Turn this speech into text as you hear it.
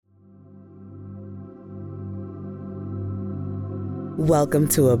Welcome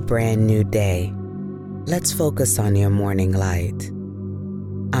to a brand new day. Let's focus on your morning light.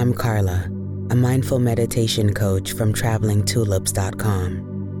 I'm Carla, a mindful meditation coach from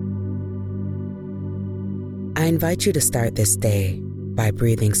travelingtulips.com. I invite you to start this day by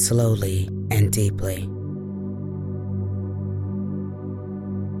breathing slowly and deeply.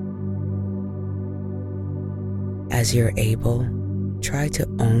 As you're able, try to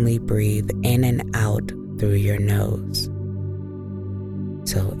only breathe in and out through your nose.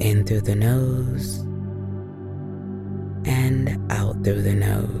 So in through the nose and out through the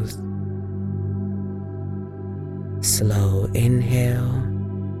nose. Slow inhale,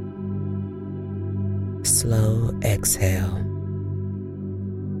 slow exhale.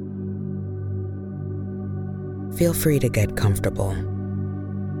 Feel free to get comfortable.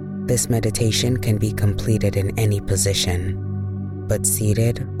 This meditation can be completed in any position, but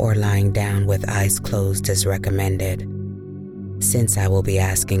seated or lying down with eyes closed is recommended, since I will be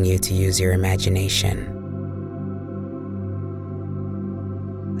asking you to use your imagination.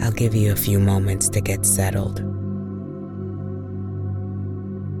 I'll give you a few moments to get settled.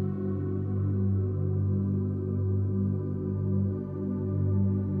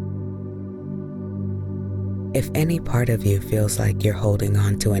 If any part of you feels like you're holding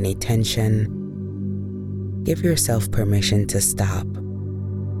on to any tension, give yourself permission to stop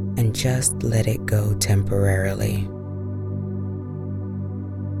and just let it go temporarily.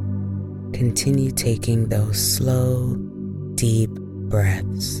 Continue taking those slow, deep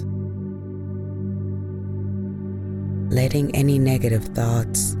breaths. Letting any negative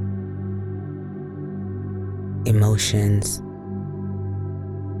thoughts, emotions,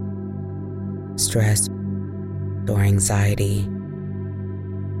 stress, or anxiety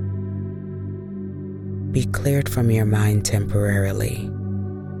be cleared from your mind temporarily.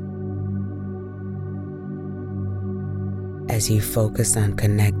 As you focus on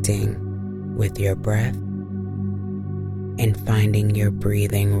connecting with your breath and finding your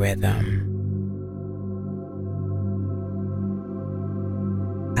breathing rhythm.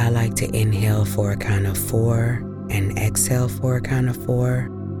 I like to inhale for a count of 4 and exhale for a count of 4.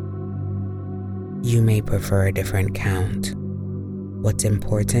 You may prefer a different count. What's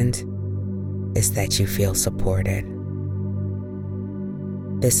important is that you feel supported.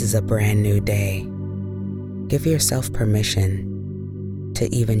 This is a brand new day. Give yourself permission to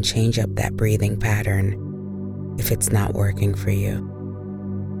even change up that breathing pattern if it's not working for you.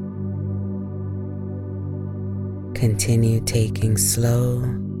 Continue taking slow,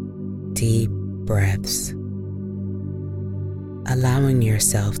 deep breaths, allowing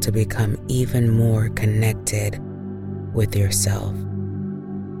yourself to become even more connected with yourself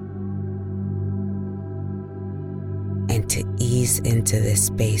and to ease into this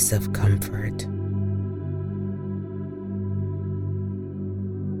space of comfort.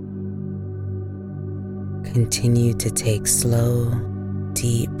 Continue to take slow,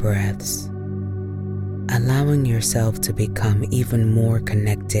 deep breaths, allowing yourself to become even more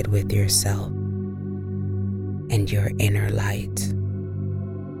connected with yourself and your inner light.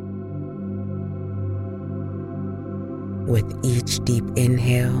 With each deep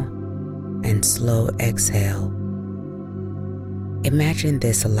inhale and slow exhale, imagine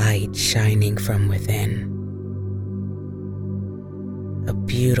this light shining from within. A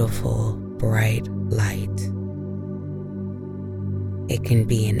beautiful, bright light. It can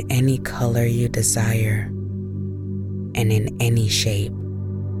be in any color you desire and in any shape.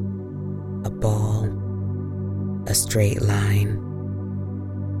 A ball, a straight line,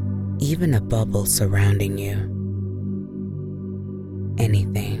 even a bubble surrounding you.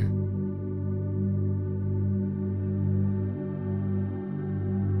 Anything.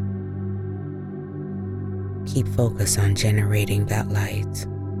 Keep focus on generating that light.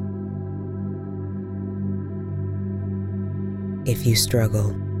 If you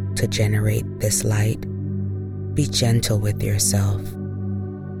struggle to generate this light, be gentle with yourself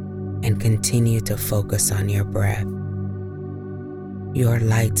and continue to focus on your breath. Your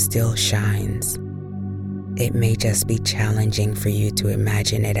light still shines. It may just be challenging for you to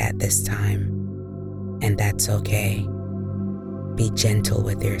imagine it at this time, and that's okay. Be gentle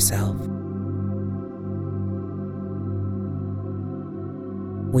with yourself.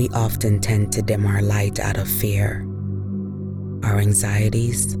 We often tend to dim our light out of fear, our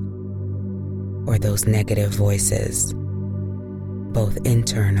anxieties, or those negative voices, both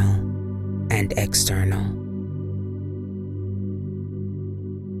internal and external.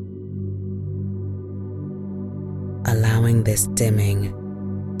 Allowing this dimming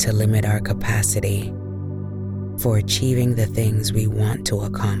to limit our capacity for achieving the things we want to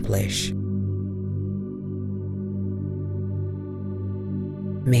accomplish.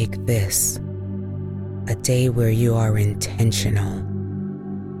 Make this a day where you are intentional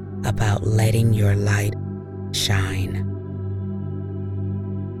about letting your light shine.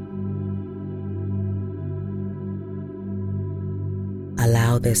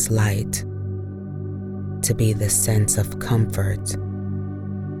 Allow this light to be the sense of comfort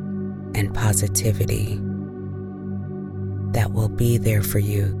and positivity that will be there for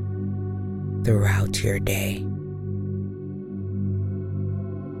you throughout your day,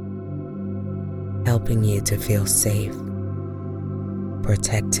 helping you to feel safe,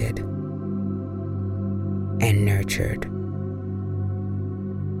 protected, and nurtured.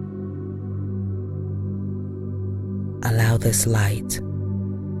 Allow this light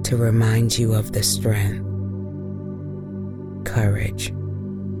to remind you of the strength, courage,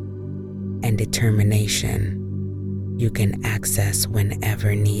 and determination you can access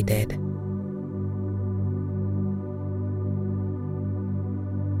whenever needed.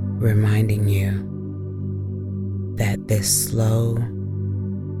 Reminding you that this slow,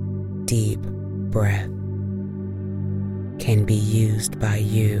 deep breath can be used by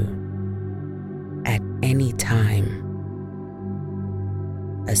you at any time,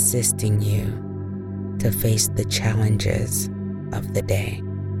 assisting you to face the challenges of the day.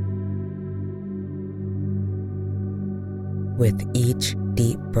 With each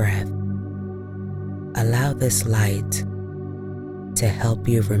deep breath, allow this light to help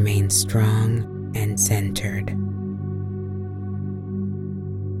you remain strong and centered.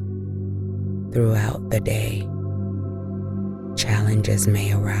 Throughout the day, challenges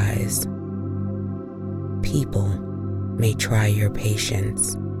may arise. People may try your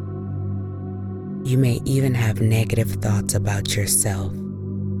patience. You may even have negative thoughts about yourself.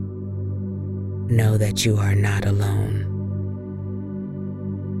 Know that you are not alone.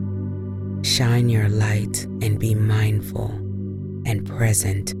 Shine your light and be mindful and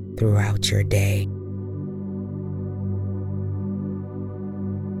present throughout your day.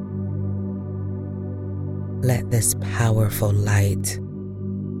 Let this powerful light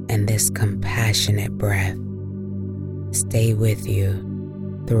and this compassionate breath stay with you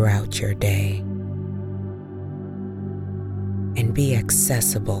throughout your day and be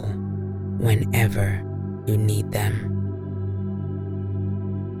accessible whenever you need them.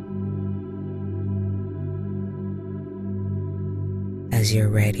 As you're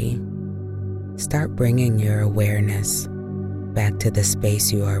ready, start bringing your awareness back to the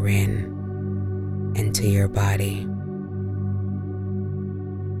space you are in and to your body.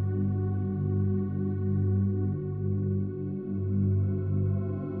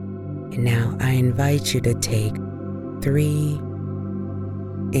 And now I invite you to take 3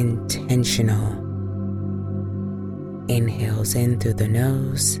 intentional inhales in through the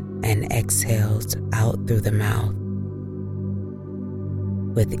nose and exhales out through the mouth.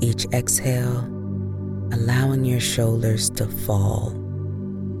 With each exhale, allowing your shoulders to fall,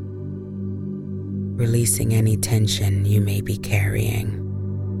 releasing any tension you may be carrying.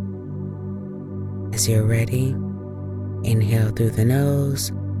 As you're ready, inhale through the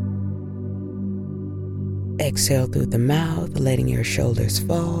nose, exhale through the mouth, letting your shoulders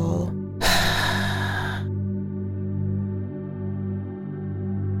fall.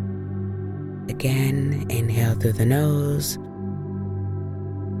 Again, inhale through the nose,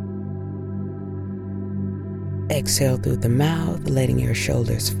 exhale through the mouth, letting your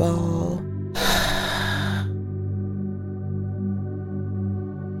shoulders fall.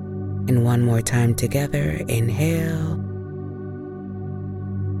 And one more time together, inhale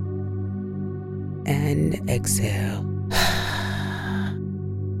and exhale.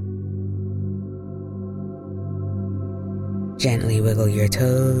 Gently wiggle your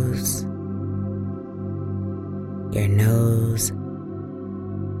toes, your nose,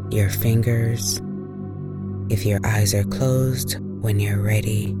 your fingers. If your eyes are closed, when you're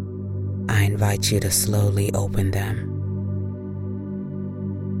ready, I invite you to slowly open them.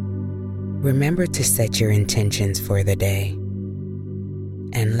 Remember to set your intentions for the day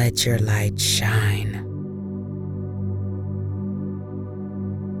and let your light shine